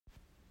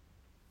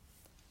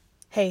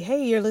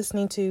Hey, you're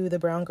listening to the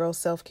Brown Girl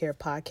Self-Care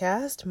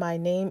Podcast. My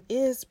name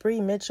is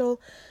Bree Mitchell.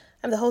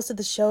 I'm the host of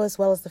the show as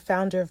well as the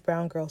founder of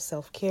Brown Girl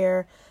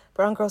Self-Care.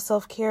 Brown Girl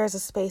Self-Care is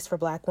a space for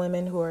Black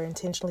women who are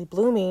intentionally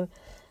blooming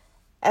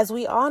as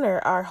we honor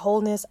our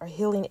wholeness, our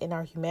healing, and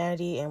our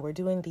humanity, and we're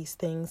doing these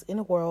things in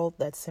a world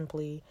that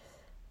simply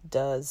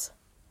does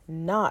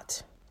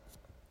not.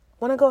 I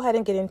want to go ahead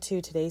and get into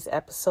today's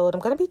episode.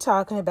 I'm going to be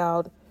talking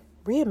about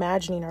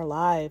reimagining our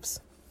lives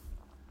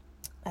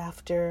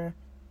after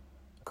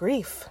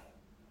grief.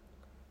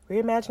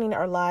 Reimagining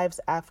our lives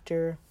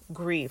after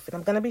grief. And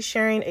I'm going to be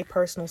sharing a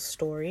personal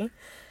story.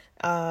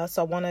 So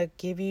I want to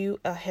give you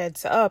a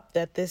heads up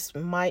that this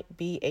might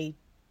be a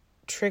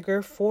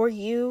trigger for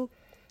you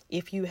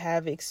if you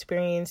have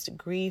experienced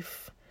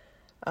grief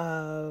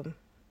from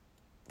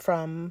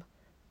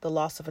the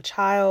loss of a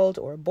child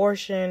or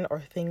abortion or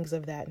things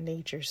of that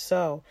nature.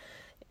 So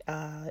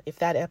if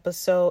that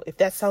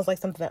sounds like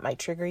something that might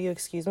trigger you,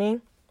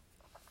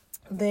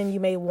 then you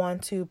may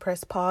want to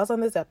press pause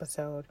on this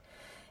episode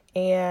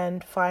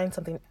and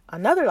find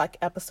another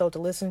episode to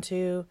listen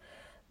to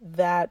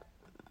that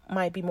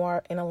might be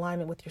more in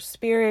alignment with your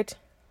spirit.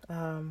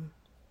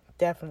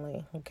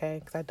 Definitely, okay?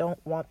 Because I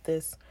don't want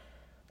this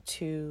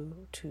to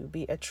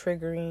be a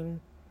triggering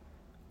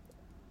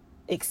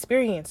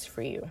experience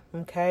for you,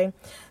 okay?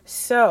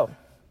 So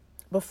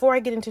before I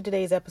get into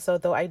today's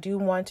episode, though, I do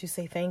want to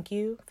say thank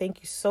you.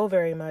 Thank you so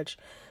very much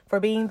for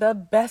being the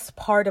best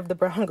part of the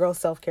Brown Girl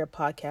Self-Care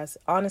Podcast.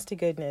 Honest to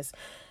goodness,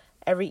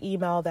 every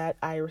email that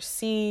I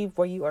receive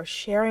where you are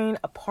sharing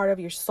a part of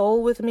your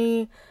soul with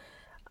me,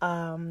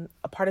 a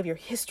part of your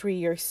history,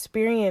 your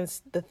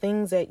experience, the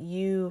things that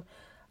you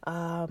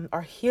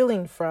are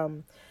healing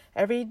from.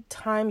 Every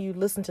time you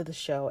listen to the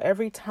show,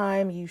 every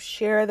time you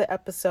share the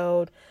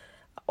episode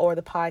or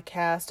the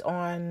podcast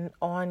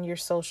on your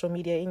social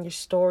media, in your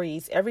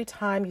stories, every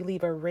time you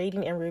leave a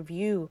rating and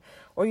review,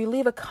 or you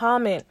leave a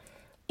comment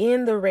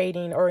in the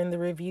rating or in the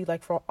review,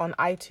 on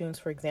iTunes,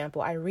 for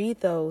example, I read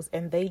those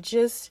and they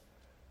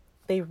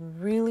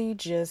really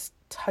just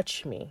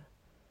touch me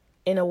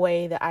in a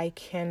way that I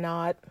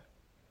cannot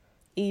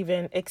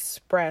even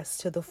express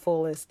to the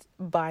fullest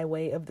by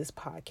way of this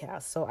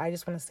podcast. So I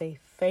just want to say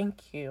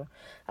thank you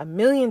a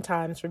million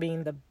times for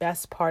being the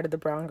best part of the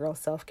Brown Girl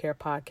Self-Care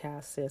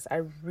Podcast, sis.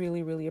 I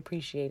really, really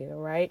appreciate it. All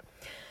right.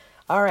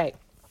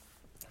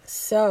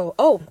 So,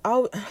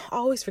 I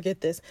always forget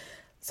this.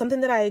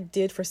 Something that I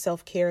did for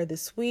self-care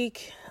this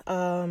week.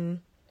 I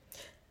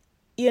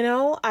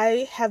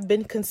have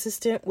been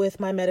consistent with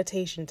my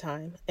meditation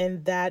time,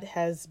 and that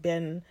has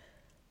been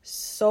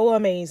so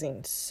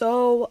amazing.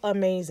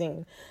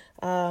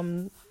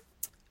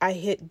 I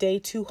hit day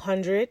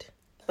 200,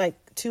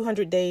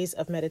 200 days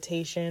of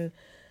meditation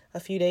a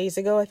few days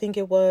ago, I think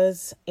it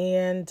was.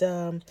 And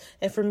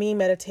for me,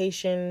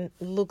 meditation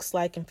looks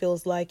like and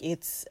feels like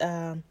it's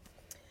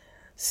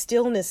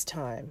stillness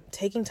time,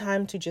 taking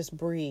time to just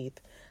breathe,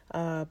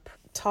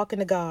 talking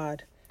to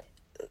God,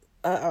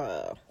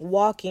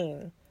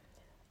 walking,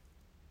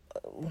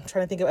 I'm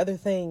trying to think of other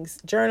things,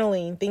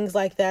 journaling, things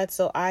like that.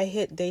 So I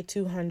hit day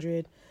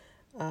 200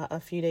 a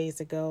few days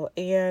ago.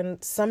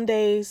 And some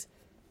days,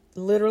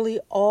 literally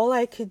all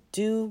I could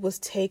do was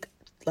take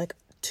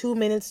 2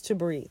 minutes to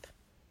breathe.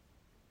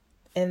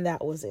 And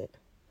that was it.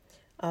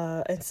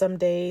 And some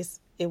days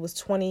it was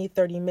 20,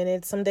 30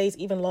 minutes, some days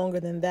even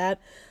longer than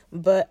that.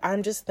 But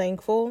I'm just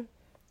thankful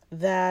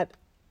that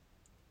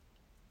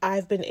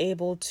I've been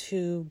able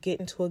to get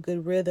into a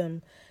good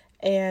rhythm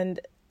and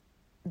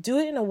do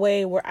it in a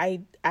way where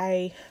I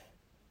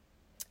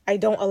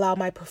don't allow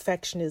my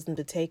perfectionism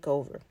to take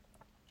over.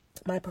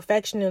 My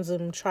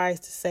perfectionism tries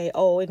to say,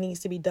 it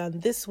needs to be done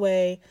this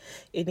way.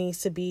 It needs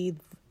to be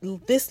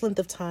this length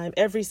of time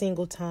every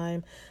single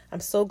time.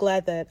 I'm so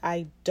glad that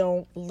I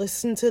don't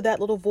listen to that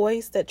little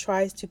voice that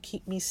tries to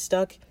keep me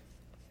stuck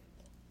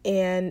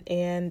and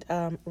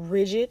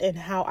rigid in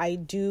how I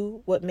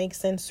do what makes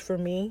sense for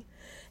me.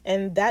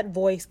 And that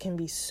voice can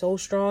be so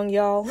strong,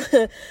 y'all.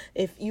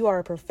 If you are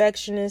a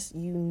perfectionist,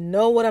 you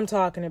know what I'm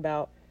talking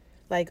about.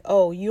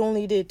 You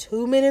only did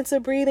 2 minutes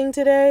of breathing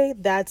today?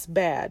 That's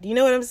bad. You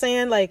know what I'm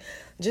saying?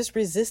 Just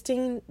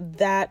resisting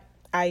that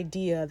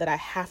idea that I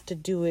have to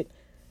do it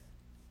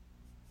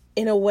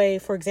in a way,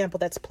 for example,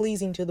 that's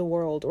pleasing to the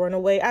world, or in a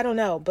way, I don't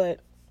know,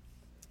 but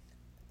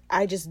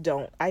I just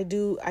don't. I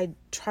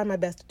try my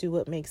best to do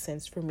what makes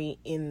sense for me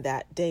in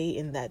that day,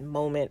 in that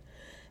moment.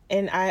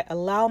 And I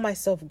allow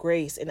myself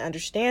grace and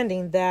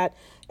understanding that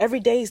every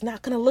day is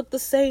not going to look the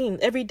same.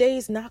 Every day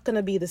is not going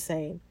to be the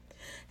same.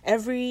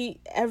 Every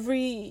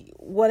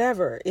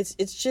whatever. It's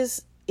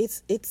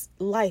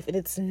life, and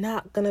it's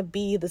not going to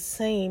be the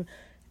same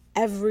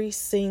every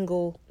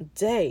single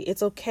day.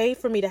 It's okay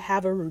for me to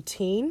have a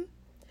routine,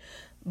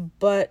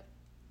 but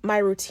my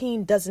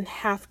routine doesn't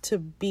have to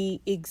be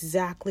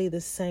exactly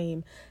the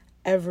same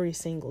every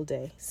single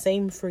day.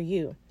 Same for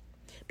you.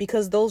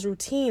 Because those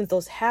routines,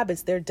 those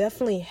habits, they're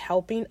definitely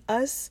helping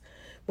us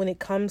when it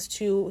comes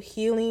to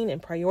healing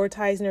and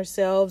prioritizing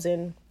ourselves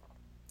and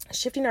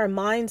shifting our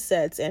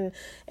mindsets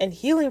and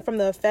healing from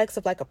the effects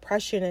of like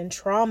oppression and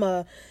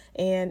trauma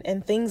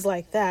and things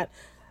like that.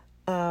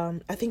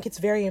 I think it's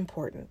very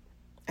important.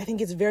 I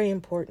think it's very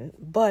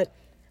important, but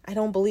I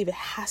don't believe it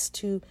has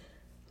to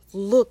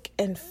look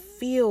and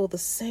feel the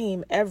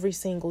same every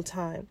single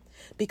time,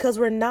 because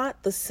we're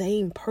not the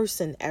same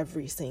person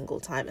every single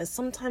time. And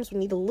sometimes we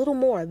need a little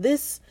more of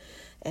this,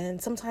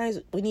 and sometimes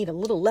we need a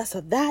little less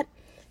of that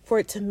for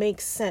it to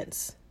make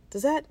sense.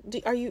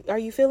 Are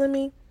you feeling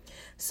me?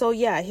 So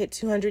yeah, I hit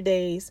 200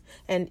 days,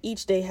 and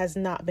each day has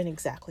not been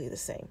exactly the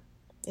same.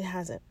 It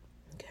hasn't.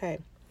 Okay.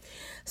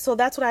 So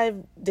that's what I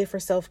did for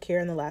self-care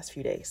in the last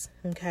few days.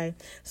 Okay.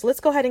 So let's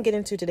go ahead and get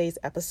into today's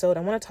episode. I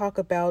want to talk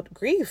about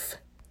grief.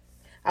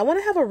 I want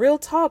to have a real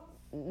talk,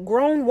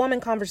 grown woman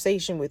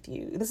conversation with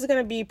you. This is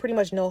going to be pretty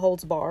much no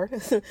holds barred.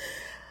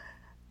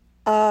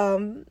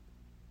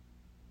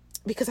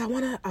 Because I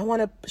want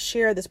to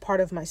share this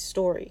part of my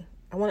story.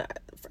 I want to,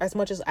 as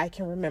much as I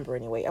can remember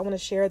anyway, I want to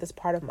share this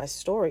part of my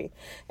story.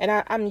 And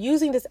I'm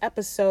using this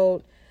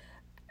episode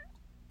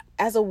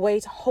as a way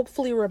to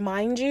hopefully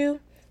remind you,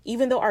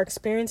 even though our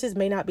experiences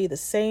may not be the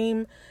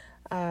same,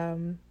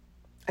 I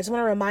just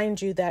want to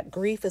remind you that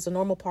grief is a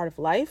normal part of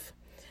life.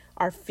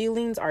 Our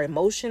feelings, our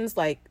emotions,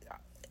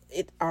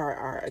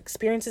 our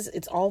experiences,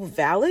 it's all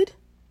valid.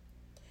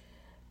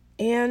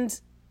 And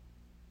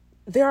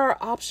there are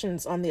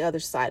options on the other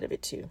side of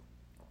it too.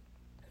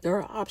 There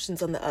are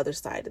options on the other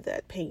side of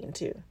that pain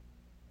too.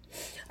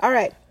 All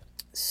right.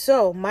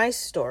 So my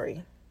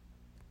story.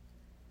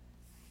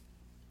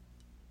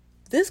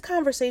 This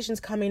conversation's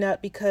coming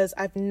up because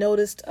I've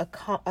noticed a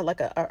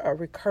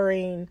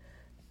recurring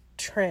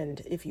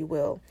trend, if you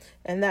will.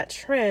 And that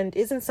trend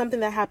isn't something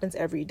that happens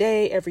every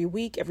day, every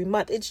week, every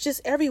month. It's just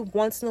every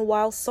once in a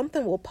while,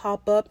 something will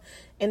pop up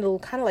and it'll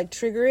kind of like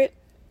trigger it.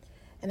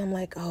 And I'm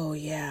like, oh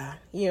yeah,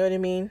 you know what I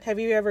mean? Have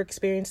you ever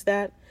experienced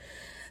that?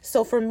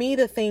 So for me,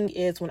 the thing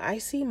is, when I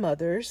see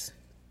mothers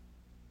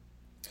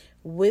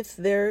with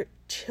their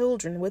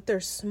children, with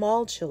their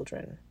small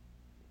children,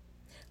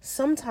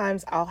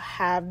 sometimes I'll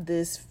have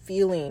this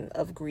feeling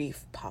of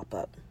grief pop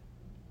up.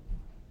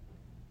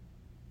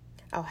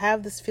 I'll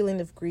have this feeling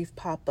of grief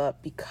pop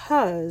up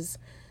because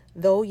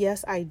though,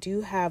 yes, I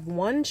do have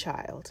one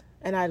child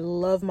and I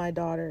love my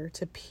daughter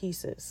to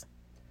pieces.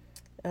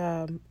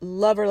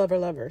 Love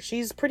her.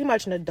 She's pretty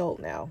much an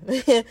adult now.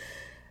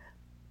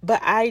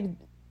 But I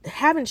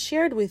haven't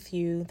shared with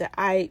you that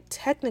I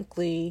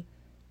technically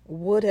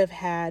would have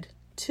had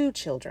 2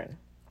 children.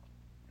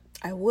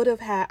 I would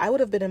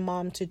have been a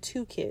mom to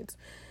 2 kids.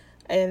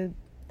 And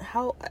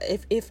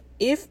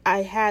if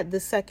I had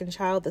the second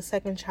child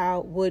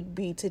would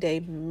be today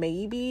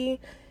maybe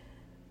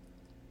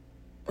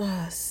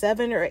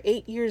 7 or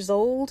 8 years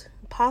old,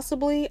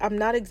 possibly. I'm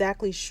not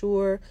exactly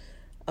sure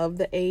of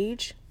the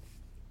age.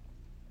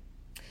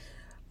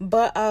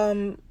 But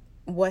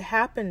what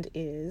happened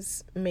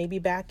is maybe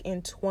back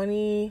in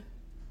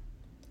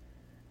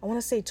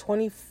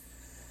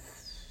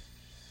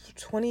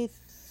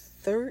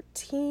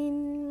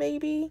 2013,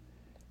 maybe,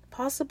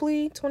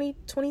 possibly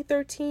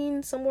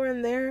 2013, somewhere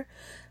in there.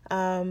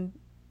 I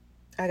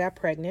got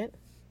pregnant,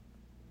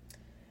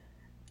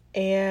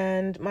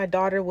 and my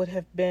daughter would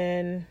have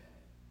been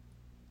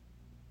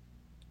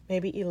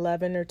maybe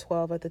 11 or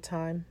 12 at the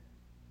time.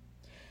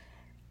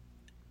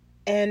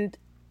 And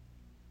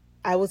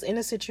I was in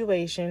a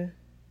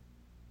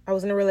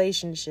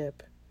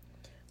relationship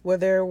where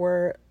there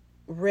were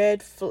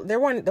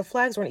the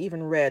flags weren't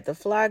even red. The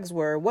flags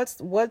were,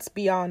 what's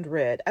beyond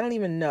red? I don't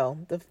even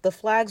know. The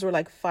flags were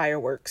like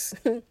fireworks,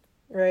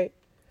 right?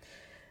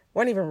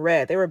 Weren't even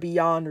red. They were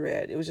beyond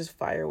red. It was just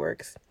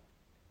fireworks.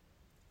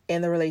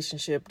 And the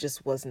relationship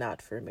just was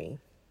not for me.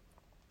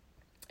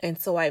 And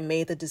so I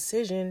made the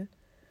decision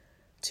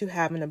to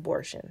have an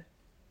abortion.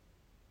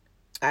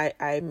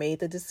 I made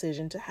the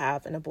decision to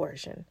have an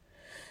abortion.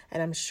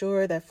 And I'm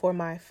sure that for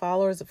my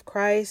followers of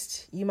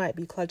Christ, you might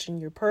be clutching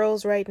your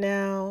pearls right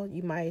now.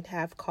 You might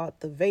have caught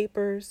the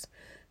vapors.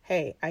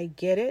 Hey, I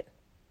get it.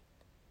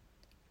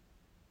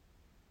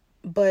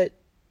 But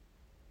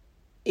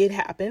it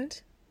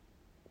happened.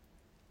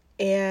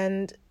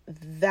 And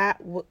that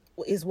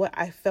is what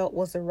I felt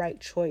was the right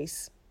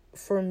choice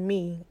for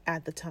me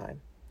at the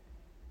time.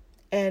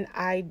 And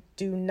I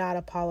do not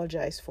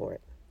apologize for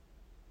it.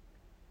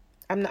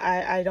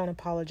 I don't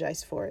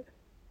apologize for it.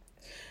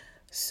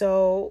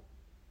 So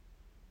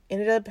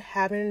ended up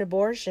having an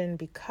abortion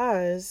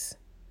because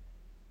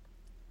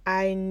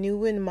I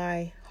knew in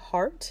my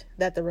heart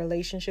that the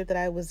relationship that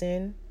I was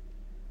in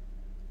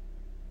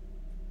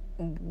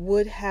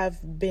would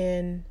have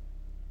been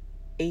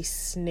a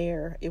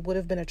snare. It would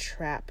have been a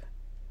trap.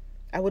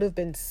 I would have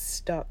been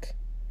stuck.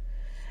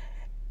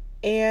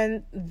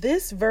 And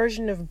this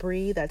version of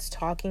Bree that's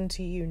talking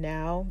to you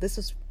now, this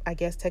is, I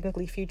guess,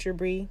 technically future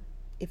Bree.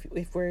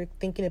 If we're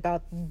thinking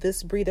about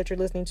this Bree that you're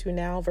listening to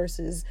now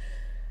versus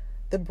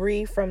the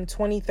Bree from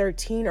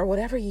 2013 or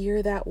whatever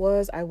year that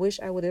was, I wish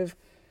I would have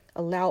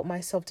allowed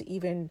myself to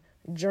even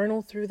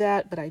journal through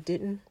that, but I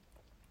didn't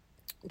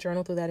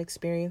journal through that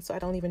experience. So I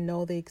don't even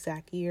know the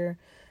exact year.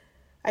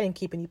 I didn't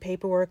keep any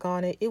paperwork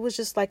on it. It was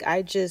just like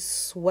I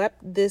just swept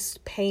this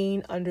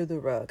pain under the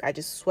rug. I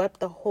just swept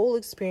the whole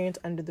experience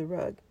under the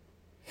rug.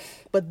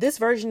 But this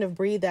version of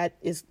Bree that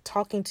is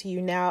talking to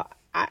you now,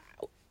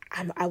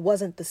 I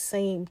wasn't the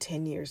same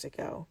 10 years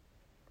ago.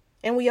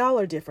 And we all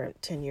are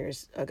different 10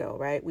 years ago,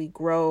 right? We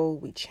grow,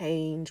 we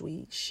change,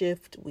 we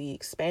shift, we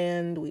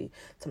expand,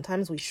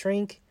 sometimes we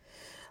shrink.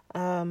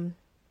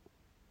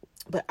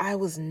 But I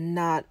was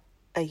not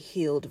a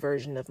healed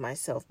version of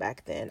myself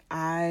back then.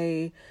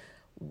 I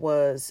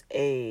was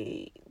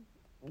a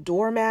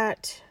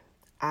doormat.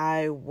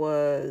 I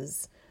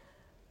was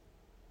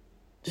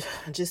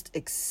just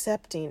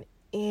accepting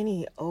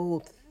any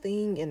old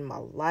thing in my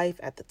life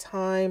at the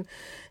time.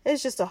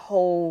 It's just a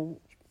whole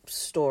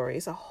story.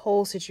 It's a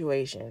whole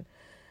situation.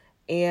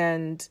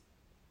 And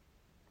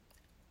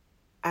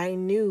I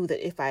knew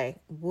that if I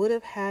would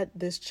have had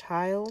this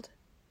child,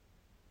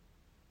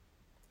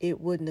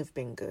 it wouldn't have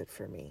been good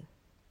for me.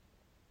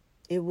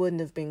 It wouldn't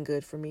have been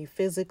good for me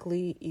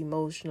physically,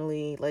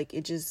 emotionally. Like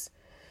it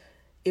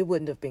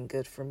wouldn't have been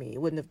good for me.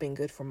 It wouldn't have been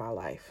good for my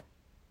life.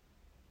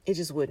 It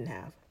just wouldn't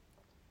have.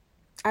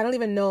 I don't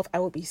even know if I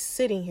would be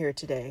sitting here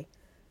today.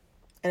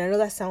 And I know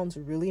that sounds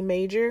really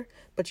major,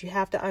 but you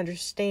have to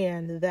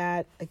understand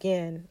that,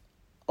 again,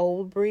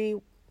 old Bree,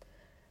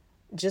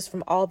 just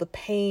from all the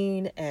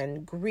pain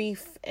and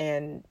grief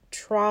and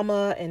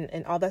trauma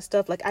and all that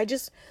stuff, like I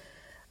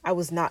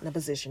was not in a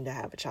position to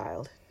have a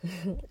child.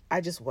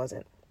 I just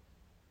wasn't.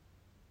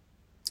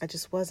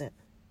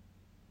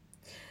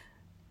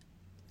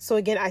 So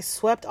again, I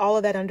swept all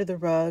of that under the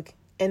rug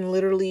and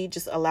literally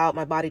just allowed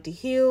my body to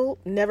heal.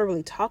 Never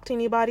really talked to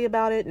anybody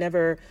about it.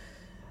 Never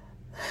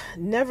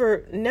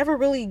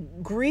really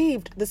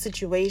grieved the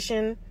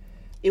situation.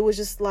 It was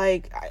just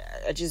like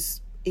I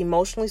just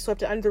emotionally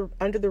swept it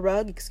under the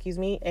rug,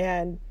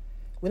 and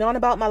went on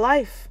about my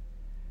life.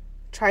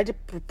 Tried to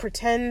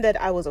pretend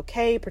that I was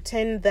okay,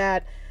 pretend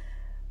that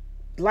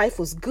life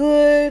was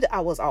good,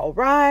 I was all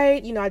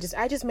right.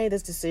 I just made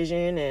this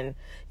decision, and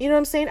you know what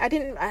I'm saying? I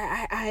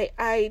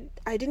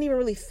didn't even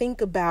really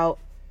think about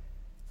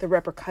the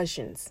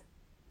repercussions.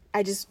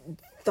 I just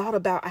thought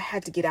about I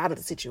had to get out of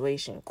the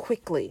situation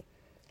quickly.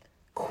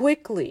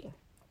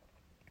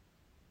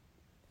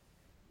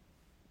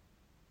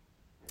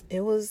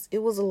 It was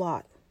a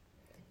lot.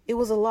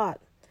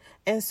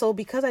 And so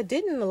because I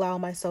didn't allow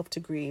myself to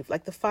grieve,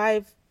 like the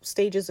 5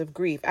 stages of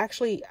grief,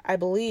 actually, I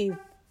believe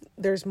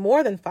there's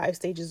more than 5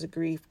 stages of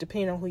grief,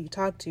 depending on who you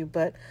talk to,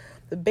 but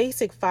the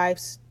basic 5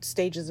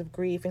 stages of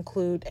grief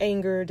include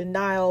anger,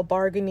 denial,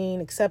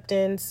 bargaining,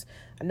 acceptance.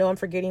 I know I'm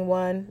forgetting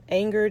one.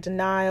 Anger,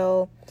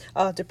 denial,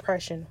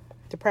 depression.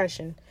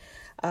 Denial,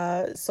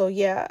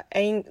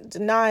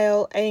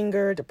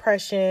 anger,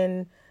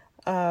 depression,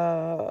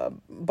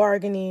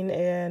 bargaining,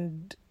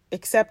 and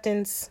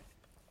acceptance.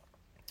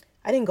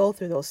 I didn't go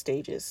through those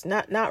stages.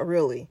 Not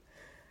really.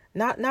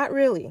 Not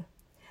really.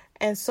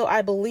 And so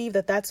I believe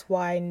that that's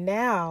why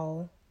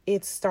now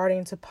it's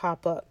starting to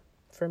pop up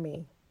for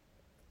me.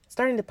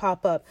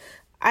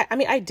 I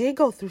mean, I did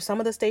go through some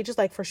of the stages,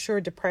 like for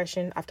sure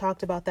depression. I've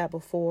talked about that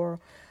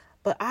before.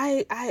 But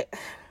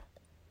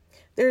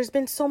there's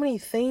been so many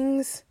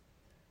things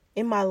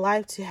in my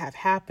life to have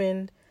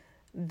happened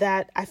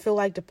that I feel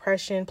like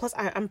depression, plus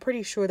I'm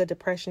pretty sure that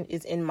depression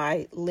is in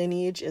my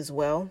lineage as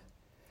well.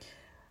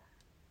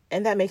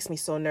 And that makes me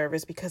so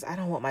nervous because I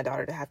don't want my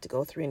daughter to have to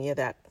go through any of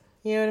that.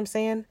 You know what I'm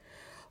saying?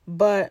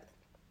 But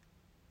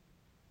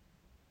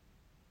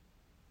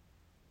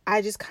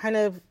I just kind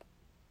of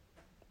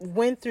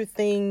went through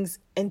things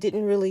and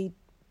didn't really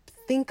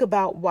think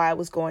about why I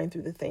was going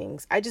through the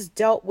things. I just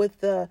dealt with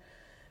the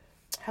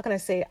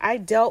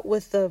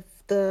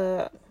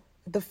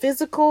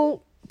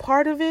physical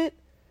part of it,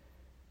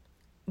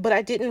 but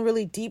I didn't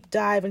really deep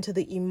dive into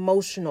the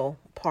emotional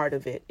part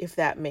of it, if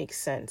that makes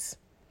sense.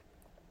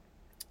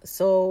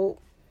 So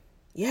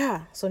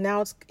yeah, so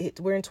now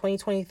we're in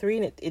 2023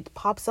 and it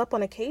pops up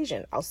on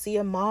occasion. I'll see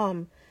a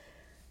mom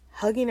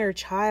hugging her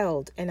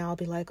child and I'll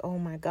be like, oh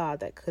my God,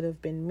 that could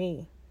have been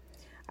me.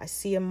 I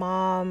see a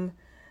mom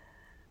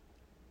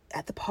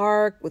at the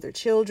park with her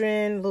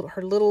children,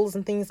 her littles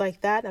and things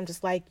like that. I'm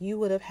just like, you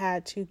would have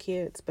had 2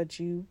 kids, but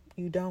you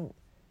don't.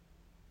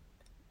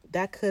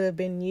 That could have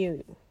been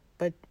you,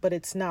 but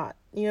it's not.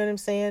 You know what I'm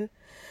saying?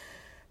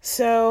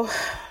 So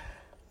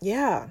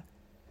yeah,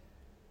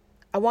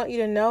 I want you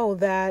to know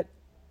that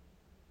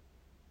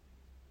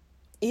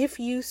if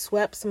you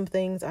swept some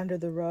things under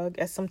the rug,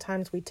 as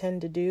sometimes we tend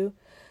to do,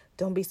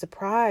 don't be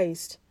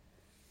surprised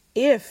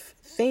if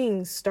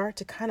things start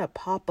to kind of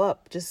pop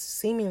up just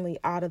seemingly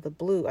out of the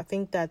blue. I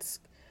don't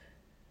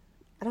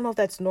know if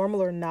that's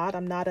normal or not.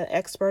 I'm not an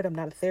expert. I'm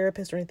not a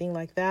therapist or anything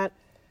like that.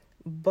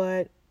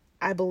 But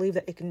I believe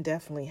that it can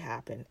definitely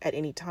happen at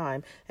any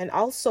time. And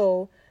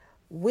also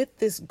with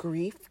this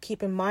grief,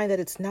 keep in mind that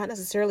it's not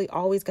necessarily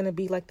always going to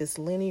be like this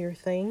linear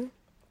thing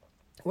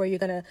where you're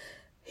going to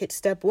hit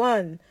step 1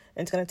 and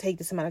it's going to take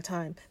this amount of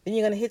time. Then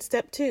you're going to hit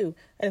step 2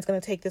 and it's going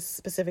to take this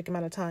specific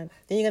amount of time.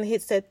 Then you're going to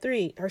hit step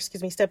 3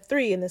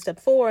 and then step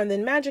 4. And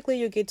then magically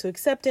you get to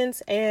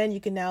acceptance and you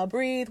can now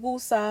breathe,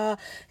 woosah,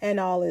 and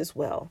all is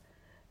well.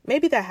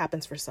 Maybe that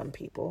happens for some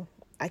people.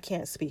 I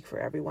can't speak for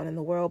everyone in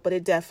the world, but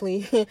it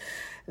definitely,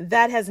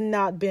 that has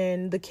not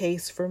been the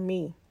case for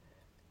me.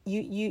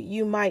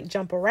 You might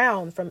jump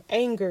around from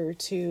anger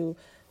to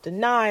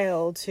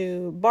denial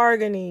to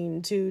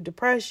bargaining to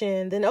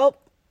depression. Then, oh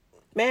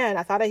man,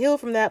 I thought I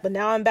healed from that, but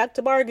now I'm back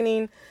to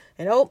bargaining.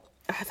 And oh,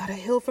 I thought I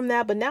healed from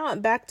that, but now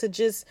I'm back to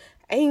just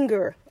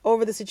anger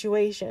over the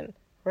situation,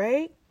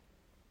 right?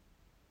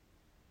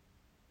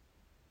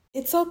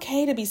 It's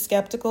okay to be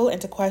skeptical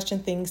and to question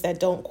things that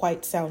don't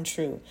quite sound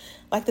true.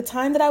 Like the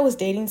time that I was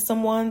dating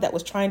someone that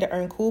was trying to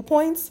earn cool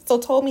points, so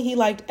told me he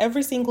liked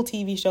every single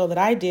TV show that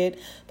I did,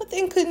 but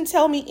then couldn't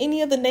tell me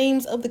any of the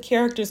names of the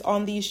characters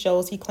on these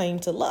shows he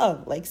claimed to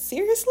love. Like,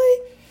 seriously?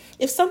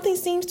 If something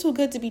seems too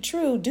good to be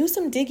true, do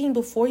some digging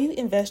before you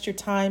invest your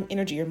time,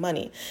 energy, or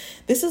money.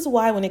 This is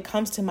why when it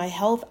comes to my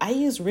health, I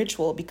use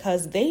Ritual,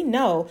 because they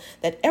know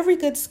that every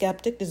good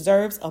skeptic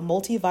deserves a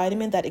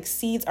multivitamin that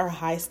exceeds our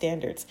high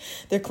standards.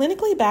 Their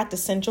clinically backed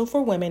Essential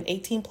for Women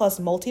 18 Plus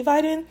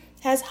multivitamin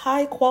has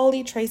high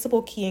quality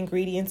traceable key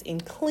ingredients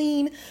in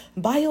clean,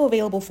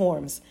 bioavailable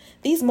forms.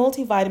 These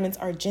multivitamins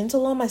are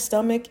gentle on my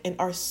stomach and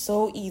are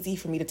so easy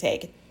for me to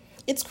take.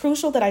 It's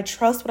crucial that I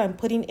trust what I'm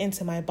putting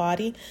into my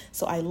body,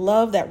 so I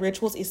love that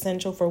Rituals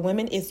Essential for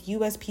Women is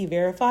USP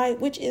verified,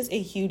 which is a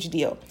huge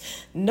deal.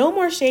 No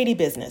more shady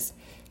business.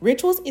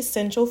 Rituals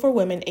Essential for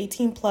Women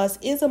 18 Plus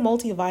is a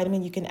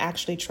multivitamin you can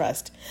actually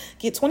trust.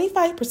 Get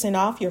 25%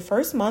 off your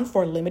first month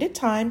for a limited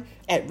time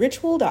at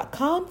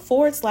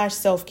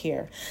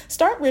ritual.com/self-care.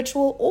 Start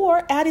Ritual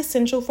or add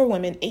Essential for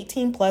Women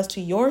 18 Plus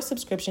to your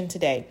subscription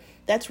today.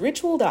 That's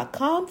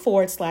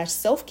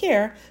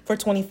ritual.com/self-care for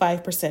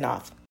 25%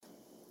 off.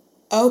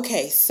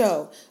 Okay,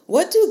 so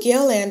what do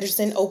Gail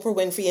Anderson, Oprah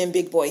Winfrey, and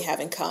Big Boy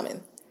have in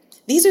common?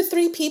 These are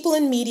 3 people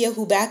in media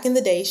who back in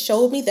the day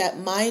showed me that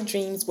my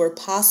dreams were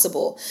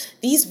possible.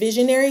 These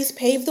visionaries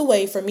paved the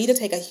way for me to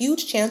take a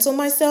huge chance on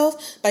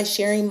myself by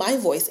sharing my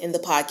voice in the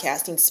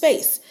podcasting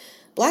space.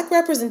 Black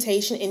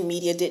representation in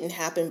media didn't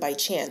happen by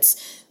chance.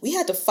 We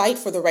had to fight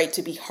for the right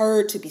to be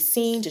heard, to be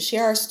seen, to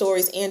share our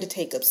stories, and to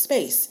take up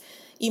space.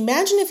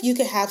 Imagine if you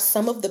could have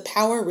some of the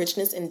power,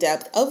 richness, and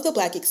depth of the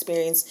Black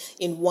experience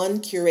in one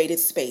curated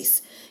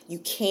space. You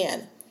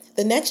can.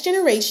 The next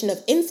generation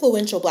of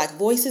influential Black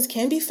voices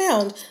can be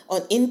found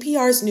on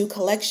NPR's new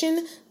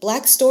collection,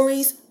 Black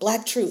Stories,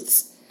 Black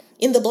Truths.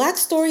 In the Black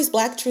Stories,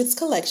 Black Truths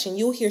collection,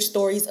 you'll hear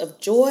stories of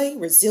joy,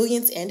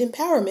 resilience, and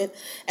empowerment,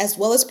 as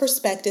well as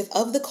perspective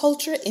of the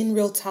culture in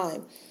real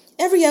time.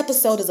 Every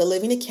episode is a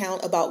living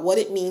account about what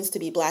it means to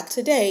be Black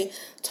today,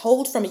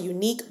 told from a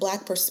unique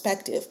Black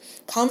perspective.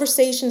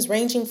 Conversations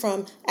ranging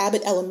from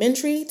Abbott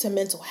Elementary to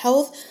mental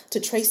health to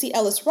Tracy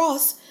Ellis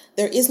Ross.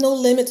 There is no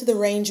limit to the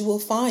range you will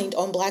find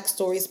on Black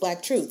Stories,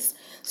 Black Truths.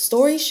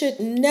 Stories should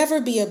never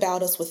be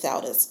about us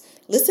without us.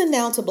 Listen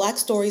now to Black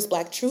Stories,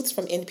 Black Truths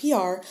from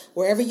NPR,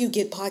 wherever you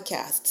get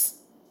podcasts.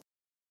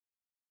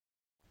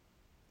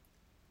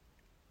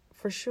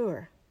 For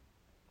sure.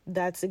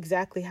 That's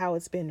exactly how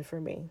it's been for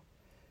me.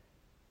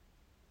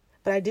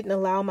 But I didn't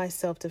allow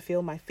myself to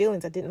feel my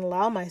feelings. I didn't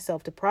allow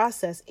myself to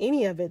process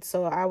any of it.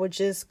 So I would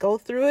just go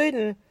through it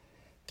and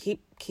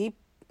keep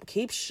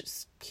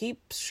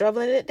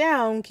shoveling it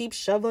down, keep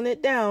shoveling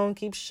it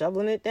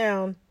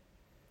down.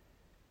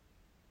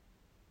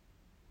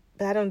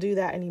 But I don't do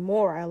that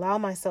anymore. I allow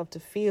myself to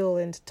feel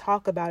and to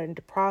talk about it and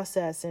to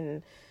process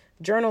and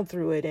journal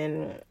through it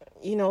and,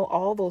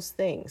 all those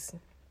things.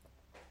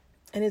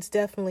 And it's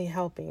definitely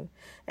helping.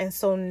 And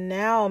so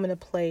now I'm in a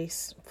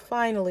place,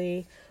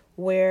 finally,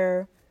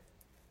 where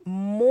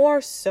more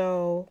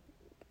so,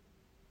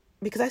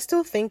 because I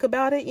still think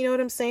about it, you know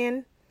what I'm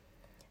saying?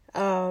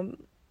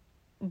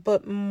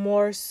 But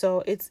more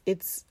so,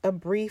 it's a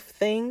brief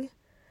thing.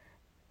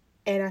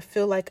 And I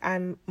feel like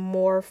I'm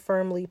more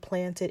firmly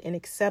planted in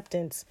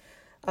acceptance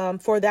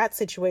for that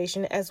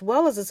situation, as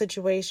well as a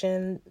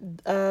situation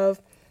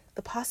of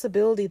the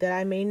possibility that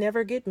I may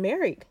never get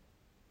married.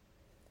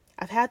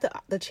 I've had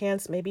the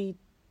chance maybe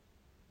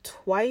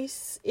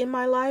twice in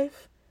my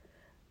life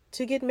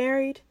to get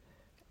married,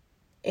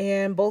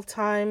 and both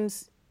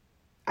times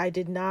I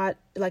did not,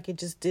 it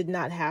just did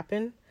not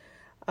happen.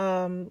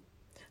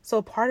 So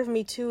a part of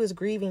me too is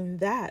grieving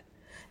that.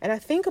 And I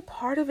think a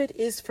part of it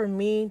is for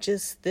me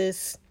just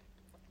this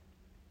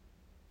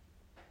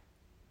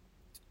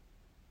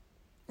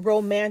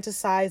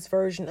romanticized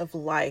version of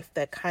life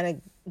that kind of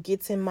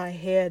gets in my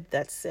head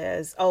that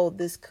says, oh,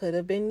 this could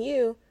have been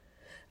you.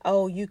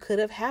 Oh, you could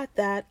have had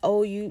that.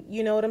 Oh,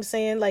 you know what I'm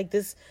saying? Like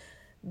this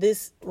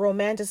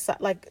romanticized,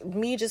 like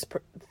me just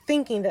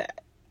thinking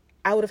that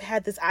I would have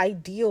had this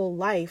ideal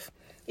life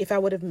if I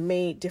would have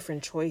made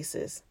different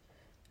choices.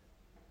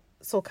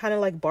 So kind of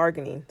like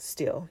bargaining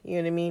still, you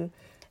know what I mean?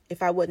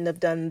 If I wouldn't have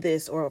done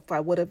this, or if I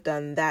would have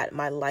done that,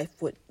 my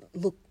life would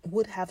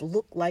have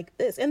looked like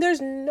this. And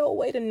there's no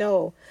way to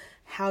know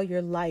how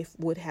your life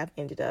would have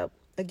ended up.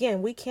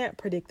 Again, we can't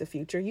predict the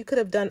future. You could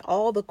have done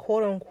all the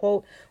quote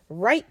unquote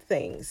right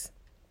things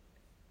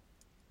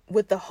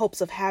with the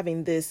hopes of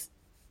having this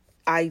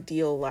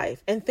ideal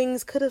life, and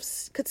things could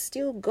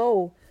still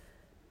go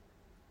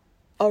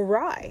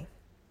awry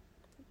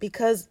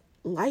because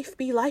life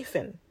be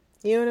lifing.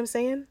 You know what I'm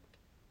saying?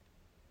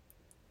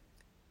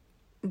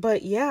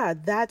 But yeah,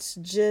 that's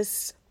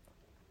just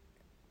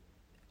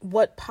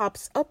what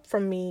pops up for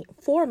me,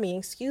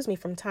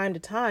 from time to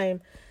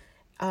time,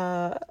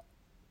 and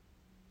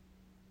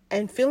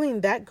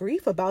feeling that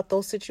grief about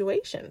those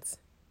situations.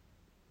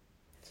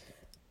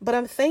 But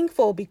I'm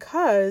thankful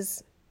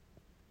because,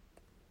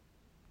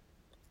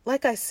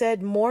 like I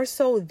said, more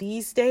so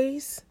these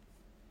days,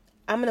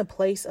 I'm in a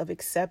place of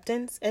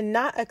acceptance, and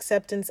not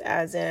acceptance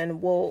as in,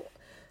 well,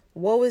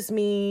 woe is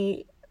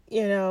me,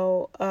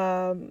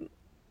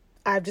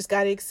 I've just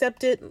got to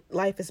accept it.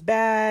 Life is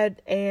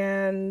bad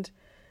and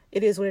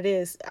it is what it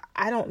is.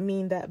 I don't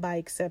mean that by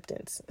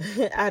acceptance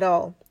at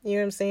all. You know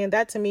what I'm saying?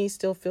 That to me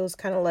still feels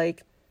kind of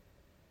like,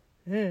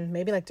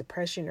 maybe like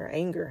depression or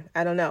anger.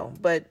 I don't know.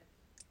 But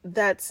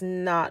that's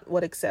not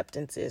what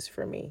acceptance is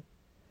for me.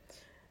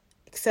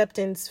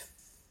 Acceptance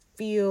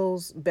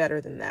feels better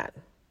than that.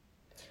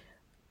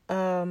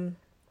 And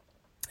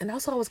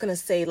also I was going to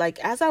say, like,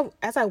 as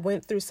I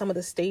went through some of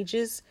the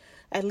stages,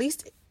 at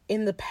least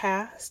in the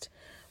past,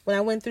 when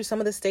I went through some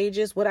of the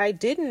stages, what I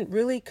didn't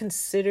really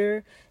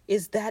consider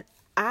is that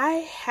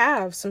I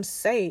have some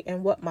say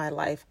in what my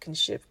life can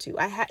shift to.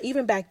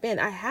 Even back then,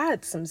 I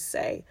had some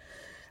say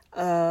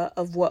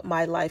of what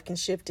my life can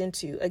shift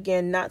into.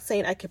 Again, not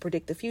saying I can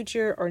predict the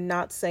future, or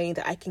not saying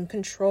that I can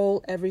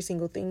control every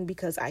single thing,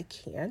 because I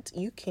can't.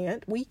 You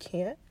can't. We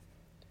can't.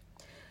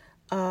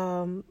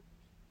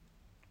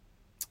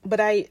 But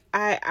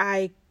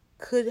I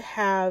could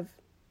have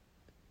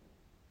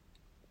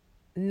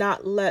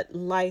not let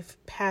life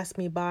pass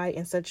me by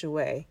in such a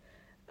way,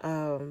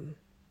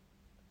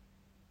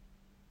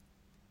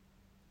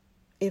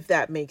 if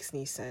that makes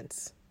any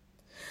sense.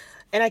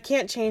 And I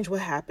can't change what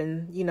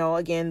happened.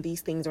 Again,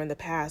 these things are in the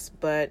past,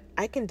 but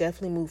I can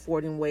definitely move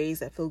forward in ways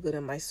that feel good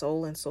in my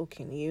soul, and so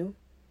can you.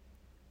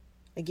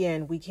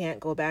 Again, we can't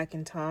go back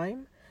in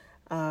time.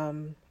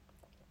 But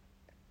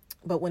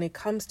when it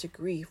comes to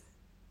grief,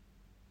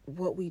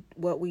 what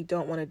we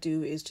don't want to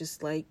do is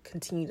just like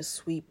continue to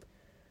sweep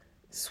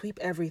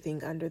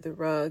everything under the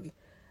rug,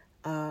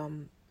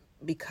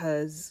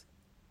 because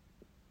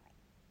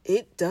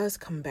it does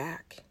come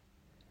back.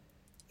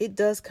 It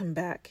does come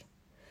back.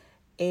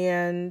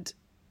 And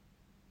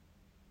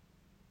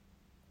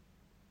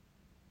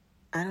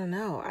I don't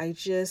know. I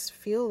just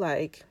feel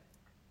like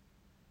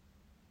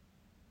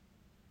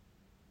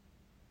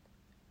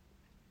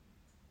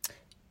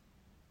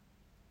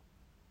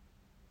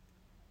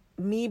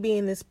me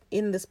being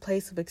in this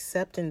place of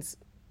acceptance,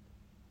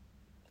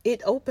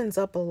 it opens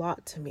up a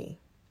lot to me.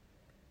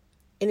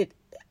 And it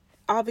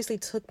obviously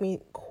took me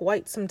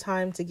quite some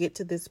time to get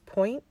to this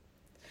point,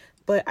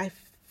 but I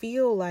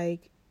feel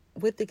like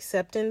with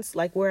acceptance,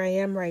 like where I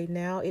am right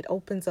now, it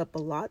opens up a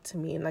lot to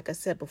me. And like I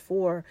said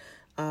before,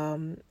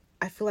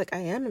 I feel like I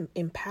am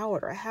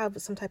empowered, or I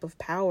have some type of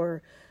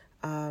power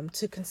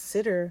to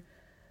consider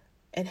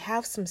and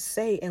have some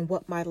say in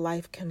what my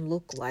life can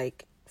look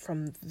like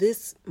from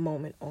this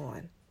moment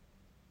on,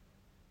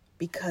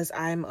 because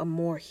I'm a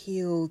more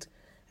healed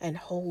and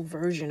whole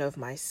version of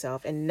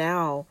myself. And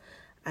now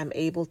I'm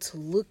able to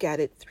look at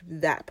it through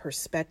that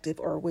perspective,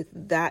 or with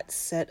that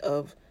set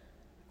of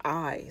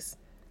eyes.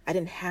 I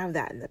didn't have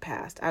that in the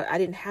past. I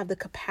didn't have the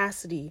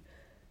capacity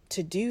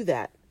to do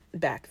that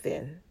back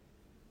then.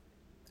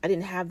 I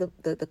didn't have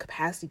the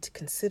capacity to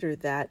consider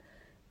that,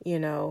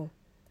 I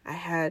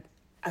had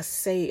a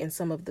say in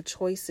some of the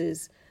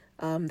choices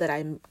that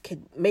I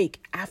could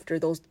make after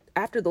those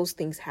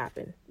things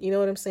happen. You know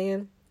what I'm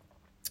saying?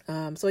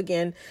 So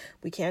again,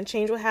 we can't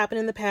change what happened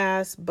in the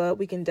past, but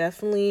we can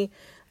definitely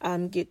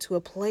get to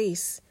a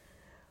place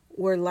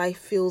where life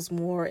feels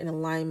more in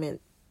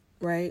alignment,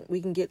 right?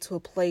 We can get to a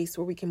place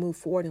where we can move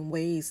forward in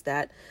ways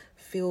that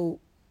feel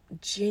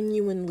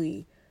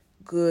genuinely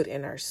good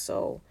in our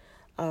soul.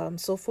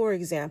 So for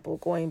example,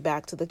 going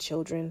back to the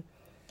children,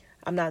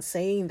 I'm not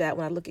saying that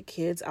when I look at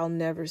kids, I'll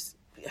never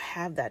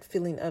have that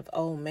feeling of,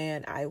 oh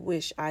man, I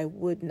wish I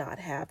would not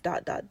have ...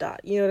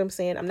 You know what I'm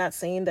saying? I'm not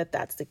saying that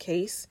that's the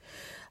case.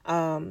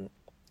 But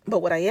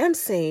what I am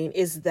saying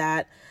is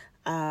that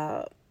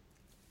I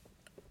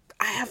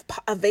have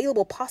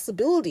available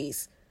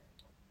possibilities.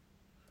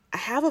 I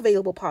have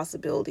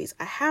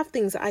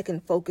things I can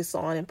focus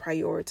on and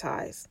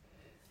prioritize.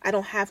 I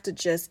don't have to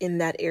just in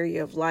that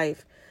area of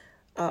life,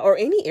 or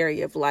any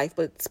area of life,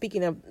 but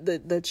speaking of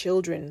the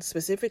children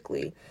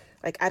specifically,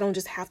 like I don't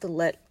just have to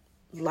let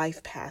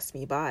life pass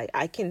me by.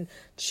 I can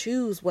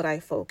choose what I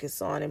focus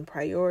on and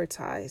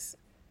prioritize.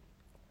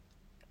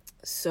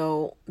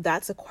 So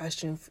that's a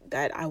question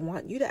that I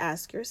want you to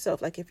ask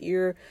yourself. Like if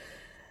you're,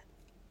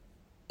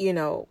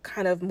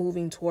 kind of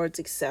moving towards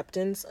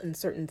acceptance in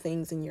certain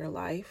things in your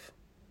life,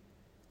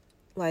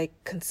 like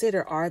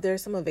consider, are there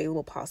some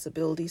available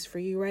possibilities for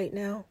you right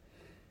now?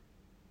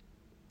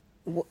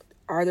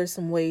 are there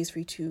some ways for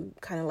you to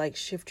kind of like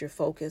shift your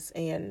focus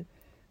and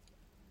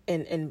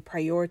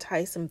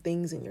prioritize some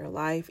things in your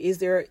life? Is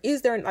there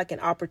like an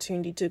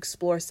opportunity to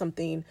explore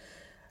something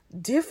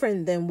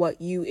different than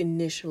what you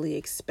initially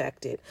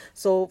expected?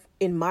 So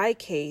in my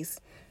case,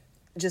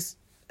 just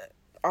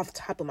off the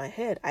top of my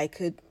head, I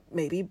could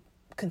maybe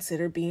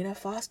consider being a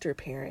foster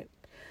parent.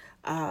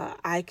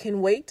 I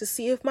can wait to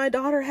see if my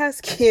daughter has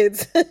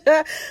kids,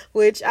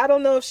 which I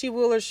don't know if she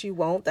will or she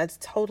won't. That's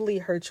totally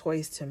her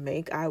choice to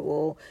make. I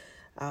will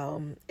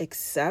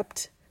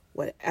accept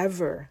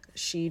whatever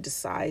she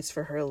decides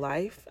for her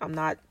life. I'm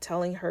not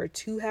telling her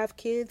to have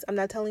kids. I'm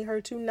not telling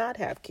her to not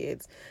have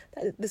kids.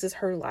 This is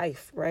her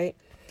life, right?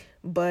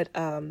 But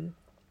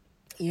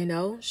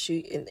she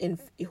in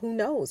who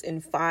knows,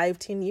 in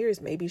 5-10 years,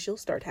 maybe she'll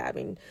start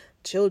having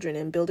children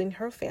and building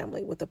her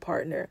family with a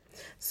partner.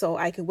 So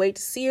I could wait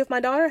to see if my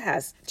daughter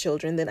has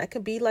children. Then I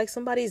could be like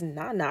somebody's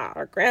nana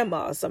or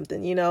grandma or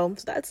something, So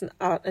that's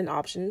an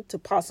option to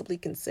possibly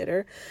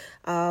consider.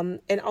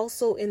 And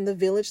also in the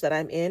village that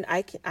I'm in,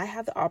 I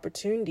have the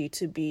opportunity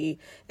to be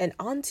an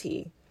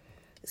auntie.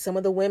 Some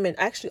of the women,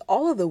 actually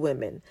all of the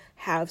women,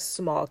 have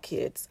small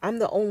kids. I'm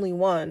the only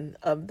one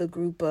of the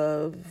group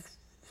of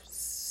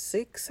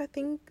 6, I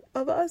think,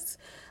 of us.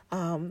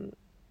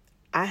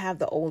 I have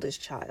the oldest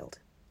child.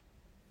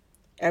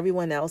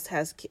 Everyone else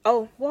has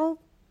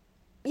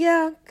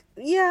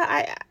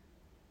I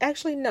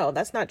actually, no,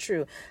 that's not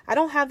true. I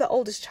don't have the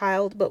oldest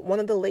child, but one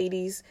of the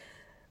ladies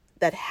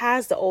that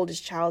has the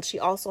oldest child, she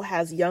also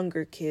has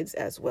younger kids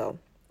as well.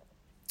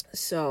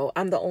 So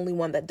I'm the only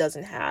one that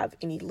doesn't have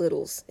any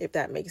littles, if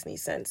that makes any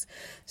sense.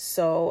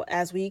 So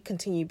as we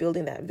continue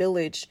building that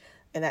village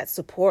and that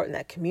support and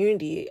that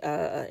community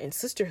and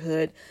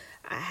sisterhood,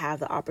 I have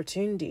the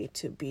opportunity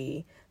to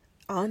be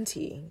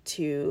auntie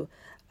to,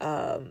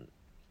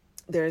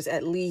 there's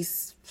at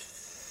least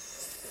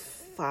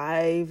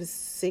 5,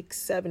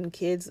 6, 7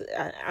 kids.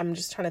 I'm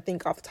just trying to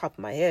think off the top of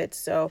my head.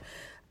 So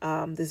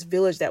this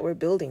village that we're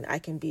building, I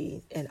can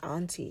be an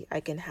auntie. I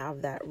can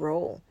have that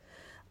role.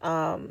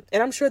 And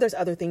I'm sure there's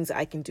other things that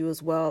I can do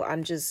as well.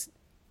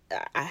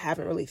 I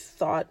haven't really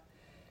thought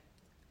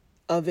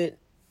of it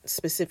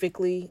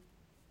specifically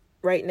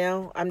right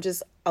now. I'm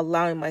just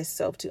allowing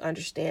myself to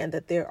understand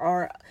that there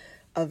are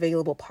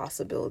available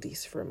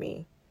possibilities for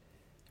me,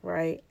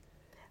 right?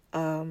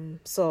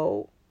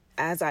 So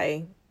as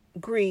I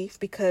grieve,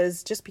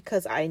 because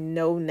I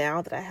know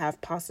now that I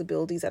have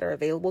possibilities that are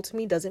available to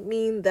me doesn't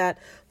mean that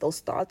those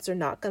thoughts are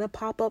not going to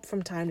pop up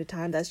from time to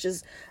time.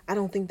 I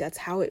don't think that's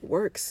how it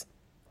works.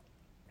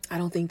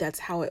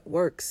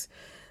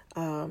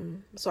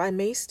 So I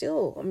may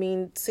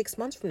still, 6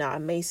 months from now, I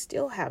may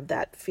still have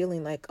that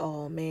feeling like,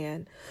 oh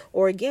man,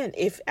 or again,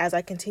 if as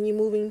I continue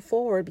moving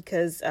forward,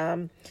 because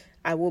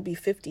I will be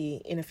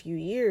 50 in a few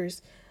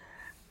years,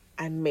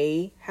 I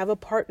may have a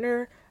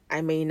partner,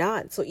 I may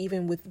not. So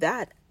even with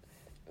that,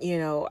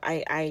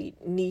 I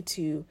need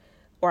to,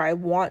 or I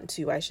want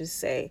to, I should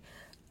say,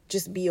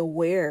 just be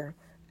aware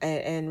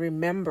and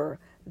remember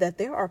that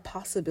there are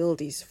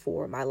possibilities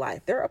for my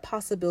life. There are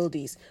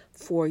possibilities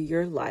for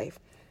your life.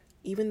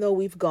 Even though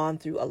we've gone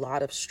through a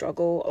lot of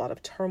struggle, a lot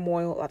of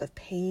turmoil, a lot of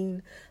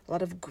pain, a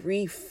lot of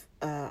grief,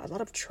 a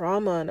lot of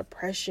trauma and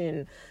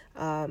oppression,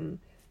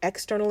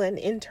 external and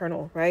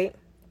internal, right?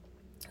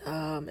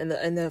 And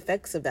the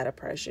effects of that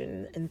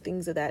oppression and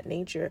things of that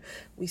nature,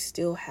 we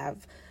still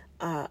have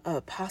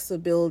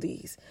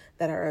possibilities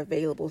that are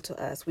available to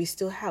us. We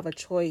still have a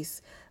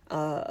choice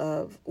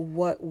of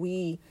what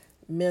we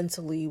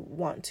mentally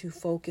want to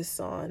focus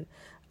on.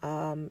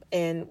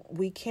 And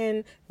we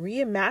can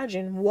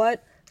reimagine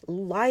what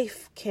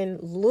life can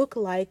look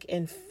like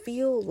and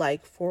feel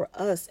like for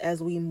us as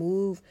we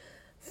move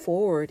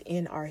forward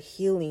in our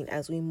healing,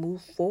 as we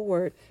move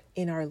forward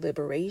in our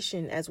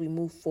liberation, as we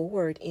move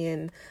forward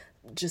in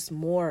just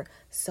more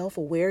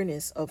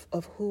self-awareness of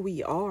who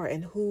we are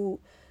and who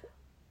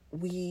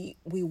we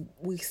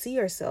see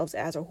ourselves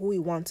as, or who we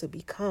want to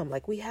become.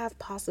 Like, we have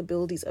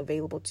possibilities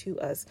available to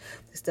us.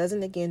 This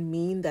doesn't again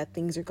mean that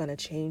things are going to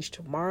change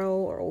tomorrow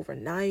or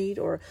overnight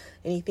or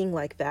anything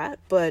like that,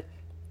 but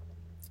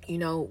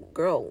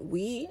girl,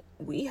 we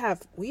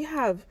have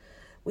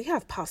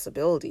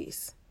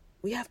possibilities.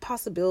 We have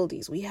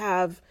possibilities. We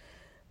have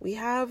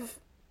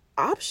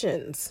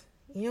options.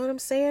 You know what I'm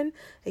saying?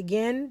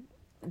 Again,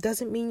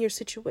 doesn't mean your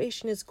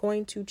situation is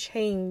going to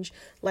change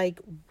like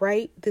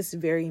right this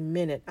very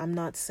minute. I'm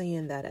not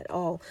saying that at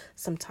all.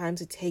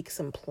 Sometimes it takes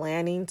some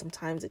planning.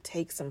 Sometimes it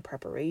takes some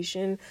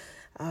preparation.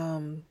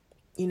 And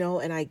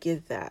I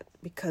get that,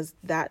 because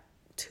that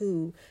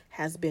too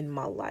has been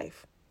my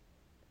life.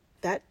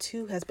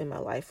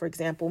 For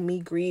example, me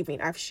grieving.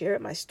 I've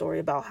shared my story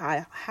about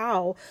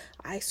how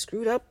I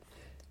screwed up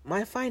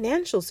my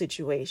financial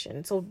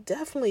situation. So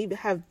definitely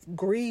have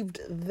grieved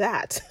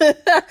that.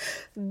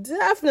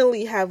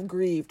 Definitely have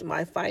grieved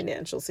my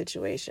financial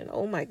situation.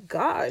 Oh my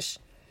gosh.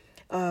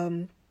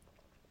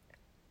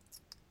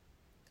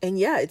 And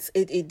yeah,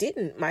 it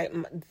didn't,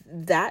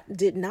 that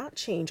did not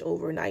change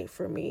overnight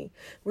for me.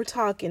 We're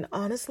talking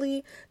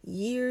honestly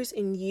years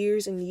and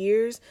years and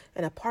years.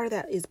 And a part of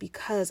that is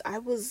because I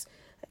wasn't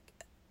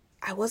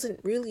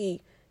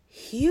really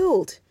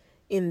healed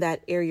in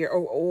that area,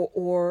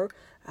 or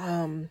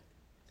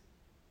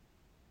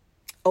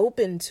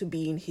open to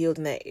being healed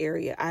in that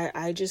area.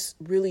 I just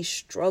really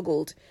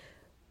struggled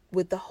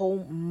with the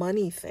whole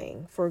money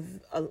thing for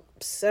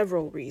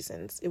several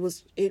reasons. It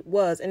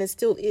was, and it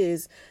still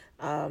is,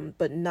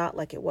 but not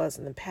like it was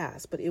in the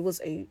past. But it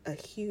was a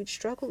huge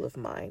struggle of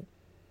mine.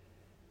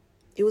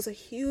 It was a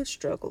huge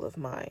struggle of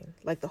mine,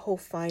 like the whole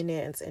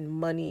finance and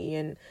money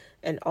and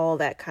all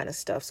that kind of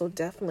stuff. So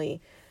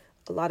definitely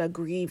a lot of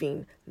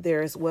grieving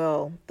there as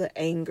well. The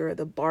anger,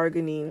 the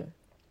bargaining,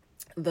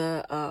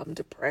 the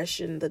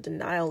depression, the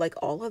denial, like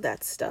all of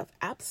that stuff.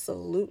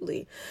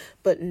 Absolutely.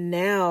 But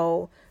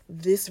now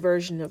this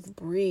version of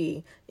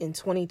Bree in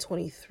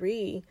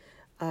 2023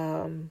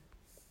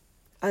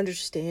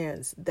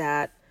 understands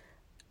that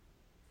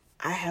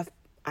I have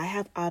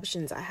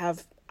options. I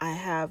have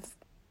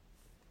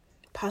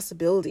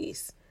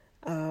possibilities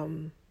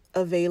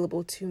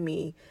available to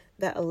me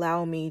that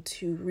allow me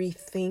to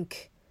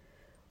rethink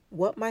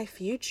what my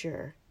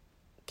future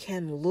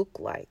can look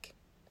like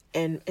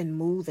and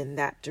move in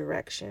that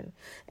direction.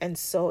 And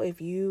so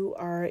if you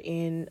are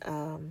in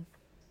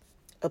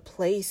a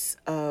place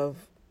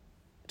of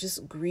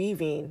just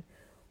grieving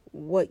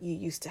what you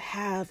used to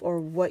have or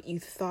what you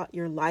thought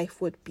your life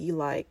would be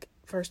like,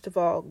 first of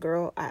all,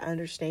 girl, I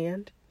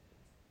understand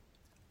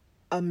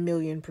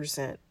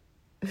 1,000,000%.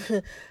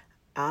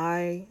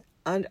 I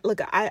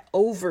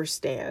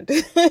overstand.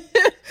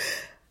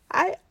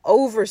 I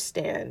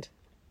overstand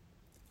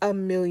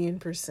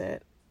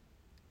 1,000,000%.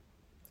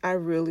 I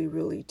really,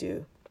 really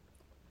do.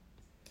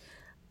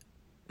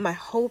 My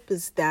hope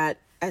is that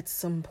at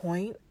some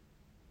point,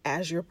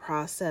 as you're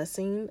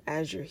processing,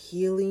 as you're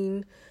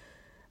healing,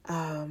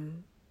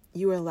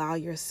 you allow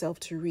yourself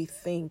to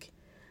rethink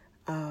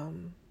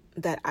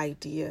that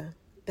idea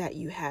that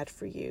you had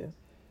for you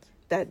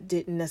that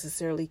didn't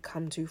necessarily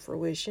come to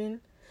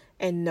fruition,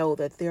 and know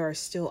that there are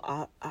still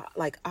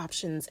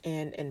options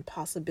and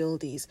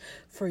possibilities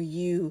for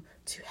you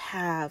to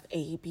have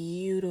a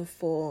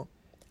beautiful,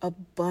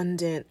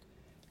 abundant,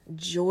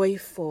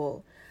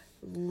 joyful,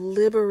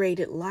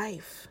 liberated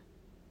life.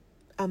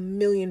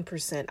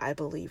 1,000,000%, I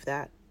believe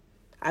that.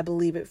 I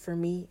believe it for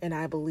me, and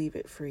I believe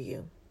it for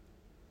you.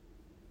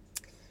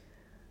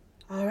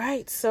 All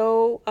right,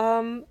 so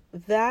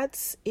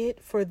that's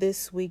it for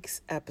this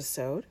week's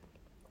episode.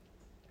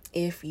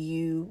 If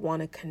you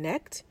want to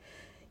connect,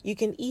 you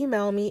can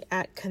email me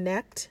at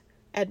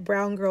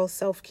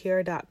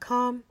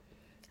connect@browngirlselfcare.com.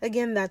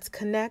 Again, that's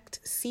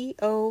connect,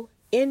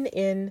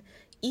 CONNECT,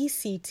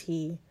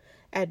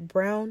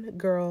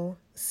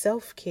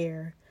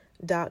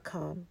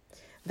 @browngirlselfcare.com.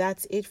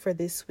 That's it for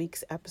this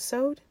week's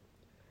episode.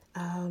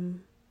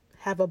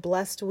 Have a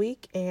blessed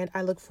week, and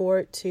I look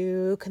forward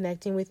to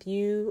connecting with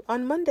you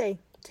on Monday.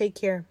 Take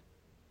care.